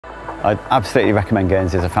I'd absolutely recommend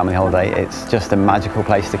Guernsey as a family holiday. It's just a magical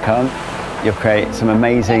place to come. You'll create some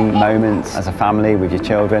amazing moments as a family with your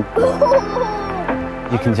children.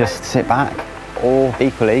 You can just sit back or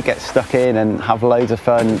equally get stuck in and have loads of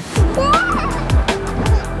fun.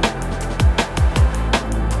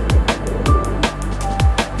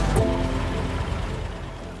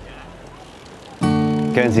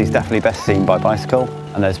 Guernsey is definitely best seen by bicycle,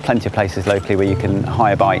 and there's plenty of places locally where you can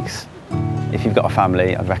hire bikes. If you've got a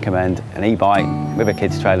family, I'd recommend an e-bike with a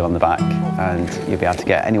kids trailer on the back, and you'll be able to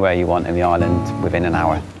get anywhere you want in the island within an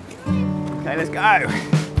hour. Okay, let's go.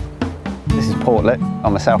 This is Portlet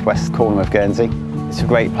on the southwest corner of Guernsey. It's a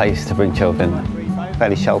great place to bring children.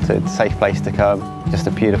 Fairly sheltered, safe place to come, just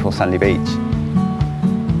a beautiful sandy beach.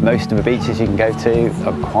 Most of the beaches you can go to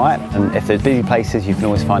are quiet, and if there's busy places, you can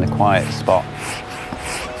always find a quiet spot.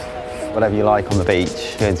 Whatever you like on the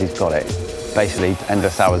beach, Guernsey's got it. Basically,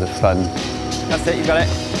 endless hours of fun. That's it, you got it.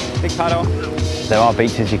 Big paddle. There are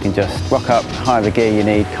beaches you can just rock up, hire the gear you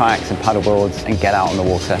need, kayaks and paddle boards, and get out on the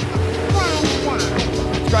water.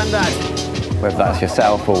 Grandad. Whether that's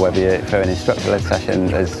yourself or whether you're for an instructor-led session,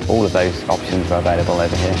 there's all of those options are available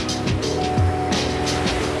over here.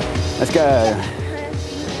 Let's go.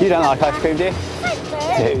 You don't like ice cream, do you? I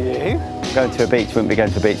do. Do you? Going to a beach wouldn't be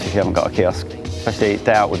going to a beach if you haven't got a kiosk. Especially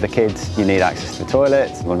day out with the kids, you need access to the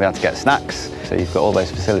toilets, you want to be able to get snacks, so you've got all those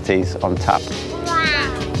facilities on tap.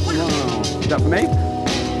 Wow. Is that for me?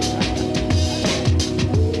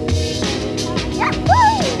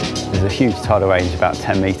 There's a huge tidal range, about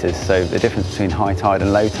 10 metres, so the difference between high tide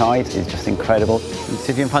and low tide is just incredible. Let's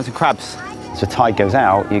see if you can find some crabs. So tide goes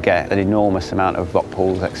out, you get an enormous amount of rock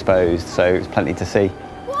pools exposed, so it's plenty to see.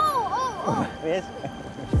 Whoa.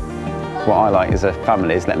 What I like as a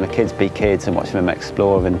family is letting the kids be kids and watching them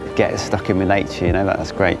explore and get stuck in with nature, you know,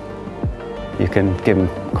 that's great. You can give them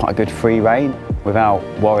quite a good free rein without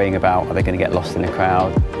worrying about are they going to get lost in a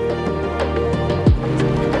crowd.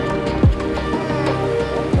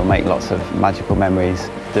 You'll make lots of magical memories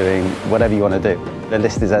doing whatever you want to do. The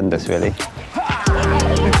list is endless, really.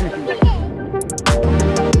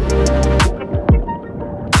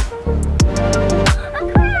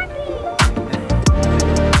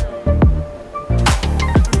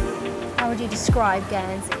 Describe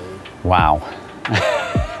Guernsey? Wow.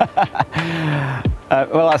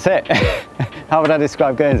 Well, that's it. How would I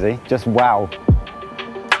describe Guernsey? Just wow.